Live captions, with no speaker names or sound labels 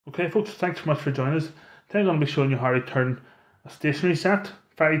Okay folks, thanks so much for joining us. Today I'm going to be showing you how to turn a stationery set,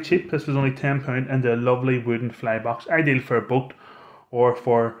 very cheap, this was only £10, into a lovely wooden fly box, ideal for a boat or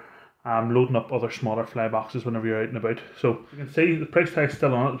for loading up other smaller fly boxes whenever you're out and about. So you can see the price tag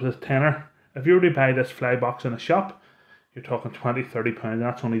still on it, it was a tenner. If you were to buy this fly box in a shop, you're talking £20–30, and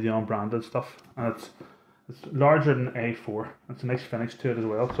that's only the unbranded stuff, and it's larger than A4. It's a nice finish to it as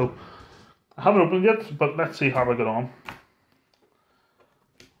well. So I haven't opened it yet, but let's see how I get on.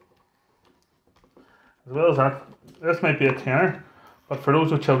 As well as that, this might be a tenner, but for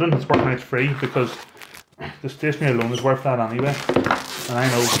those with children it's working out free because the stationery alone is worth that anyway. And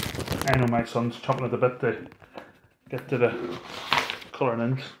I know my son's chomping at the bit to get to the colouring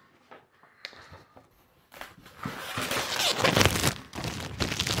inks.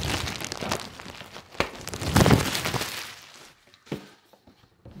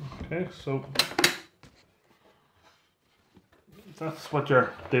 Okay, so that's what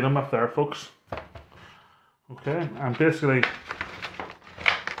you're dealing with there, folks. Okay, and basically you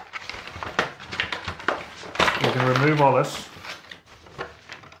can remove all this.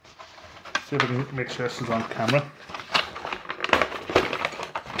 See if we can make sure this is on camera.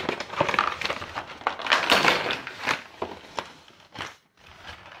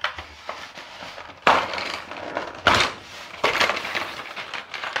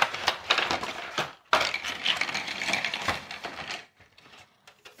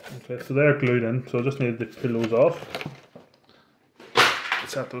 Okay, so they're glued in, so I just need to pull those off.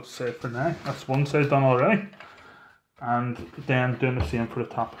 Set those aside for now. That's one side done already. And then doing the same for the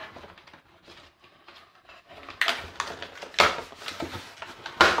top.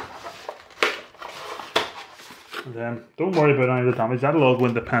 And then don't worry about any of the damage, that'll all go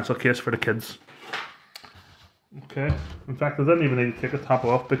in the pencil case for the kids. Okay, in fact I didn't even need to take the top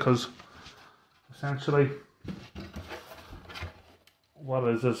off because essentially what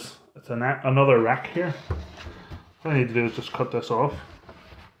it is it's another rack here. What I need to do is just cut this off.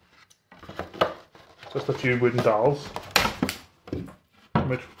 Just a few wooden dowels.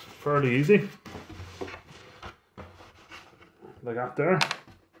 Which fairly easy. Like that there.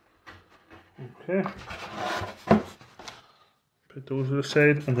 Okay. Put those to the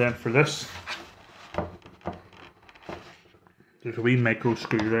side, and then for this there's a wee micro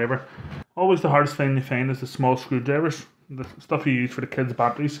screwdriver. Always the hardest thing you find is the small screwdrivers. The stuff you use for the kids'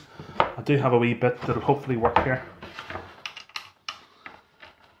 batteries. I do have a wee bit that'll hopefully work here.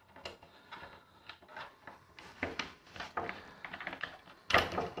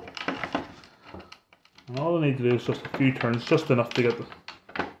 And all I need to do is just a few turns, just enough to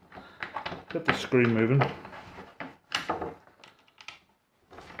get the screw moving.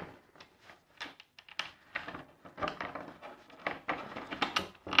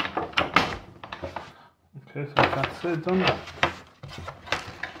 Okay, so that's it done.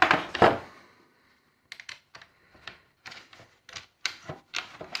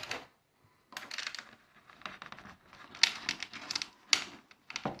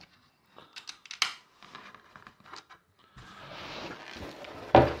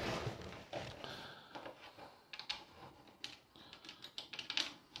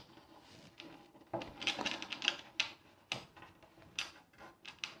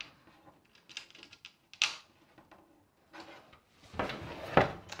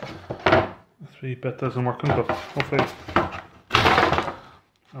 The bit isn't working, but hopefully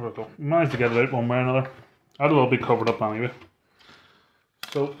there we go. We managed to get it out one way or another. That'll all be covered up anyway.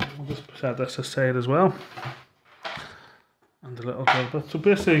 So we'll just set this aside as well. And a little bit. So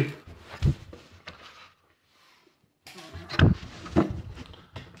basically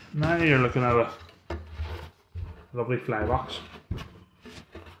now you're looking at a lovely fly box.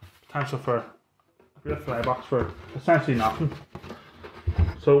 Potential for a great fly box for essentially nothing.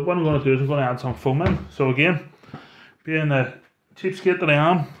 So what I'm going to do is I'm going to add some foam in. So again, being a cheapskate that I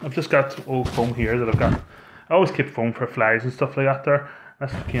am, I've just got old foam here that I've got. I always keep foam for flies and stuff like that there.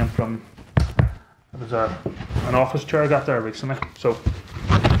 This came from, it was an office chair I got there recently. So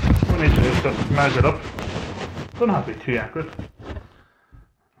what I need to do is just measure it up. Doesn't have to be too accurate.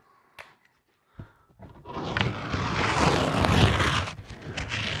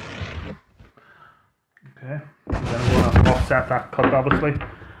 Okay, and then I'm going to offset that cut obviously,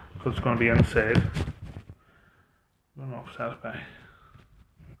 because it's going to be inside. I'm going to offset it by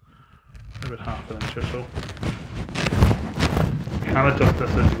about half an inch or so. You can adjust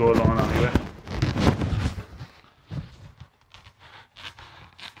this as you go along anyway.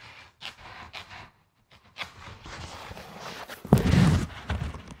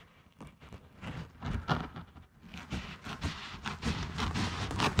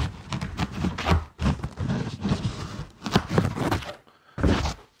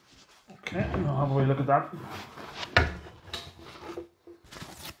 Okay, I'll have a wee look at that.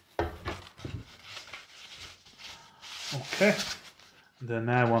 Okay, and then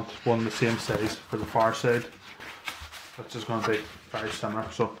now I want one the same size for the far side, which is going to be very similar,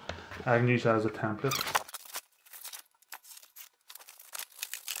 so I can use that as a template.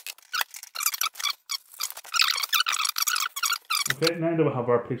 Okay, now that we have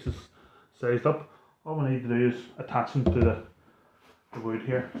our pieces sized up, all we need to do is attach them to the wood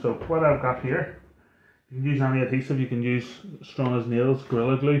here. So what I've got here, you can use any adhesive, you can use strong as nails,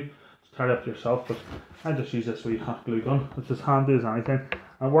 Gorilla Glue, it's entirely up to yourself, but I just use this wee hot glue gun. It's as handy as anything,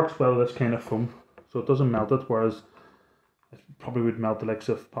 and it works well with this kind of foam, so it doesn't melt it, whereas it probably would melt the likes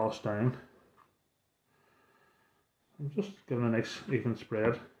of polystyrene. I'm just giving a nice even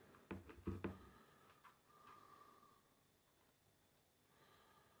spread.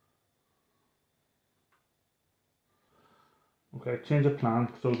 Okay, change of plan.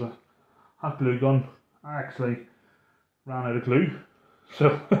 So the hot glue gun, I actually ran out of glue, so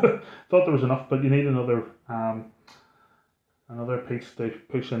thought there was enough, but you need another piece to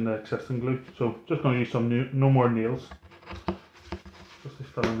push in the existing glue. So just going to use some no more nails, just to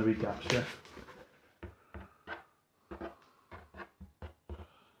fill in the wee gaps here.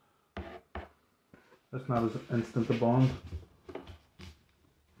 It's not as instant to bond.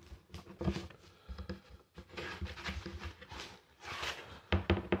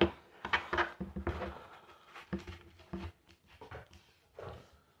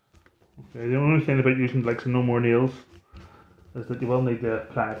 Okay, the only thing about using like some no more nails is that you will need to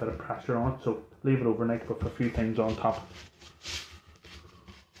apply a bit of pressure on it, so leave it overnight with a few things on top.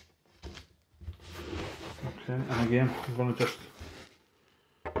 Okay, and again I'm going to just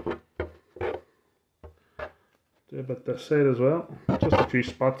do a bit this side as well, just a few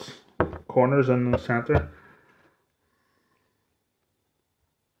spots, corners in the centre.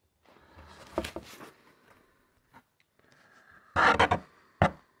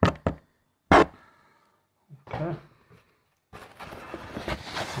 Okay,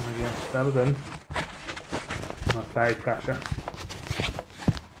 and again stab it in and apply pressure.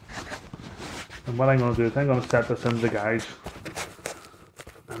 And what I'm going to do is I'm going to set this into the guides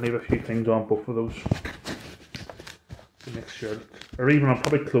and leave a few things on both of those to make sure that, or even I'll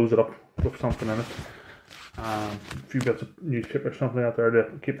probably close it up with something in it, a few bits of newspaper or something out there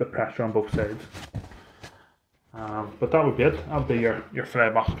to keep the pressure on both sides. But that would be it. That'll be your fly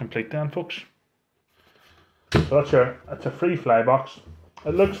box complete then, folks. So that's a free fly box.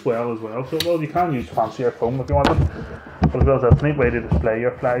 It looks well as well, so well you can use fancier foam if you want it, but as well as that's a neat way to display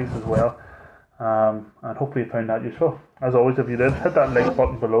your flies as well. And hopefully you found that useful. As always, if you did, hit that like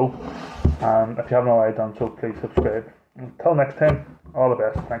button below, and if you haven't already done so, please subscribe. Until next time, all the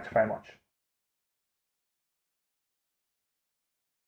best. Thanks very much.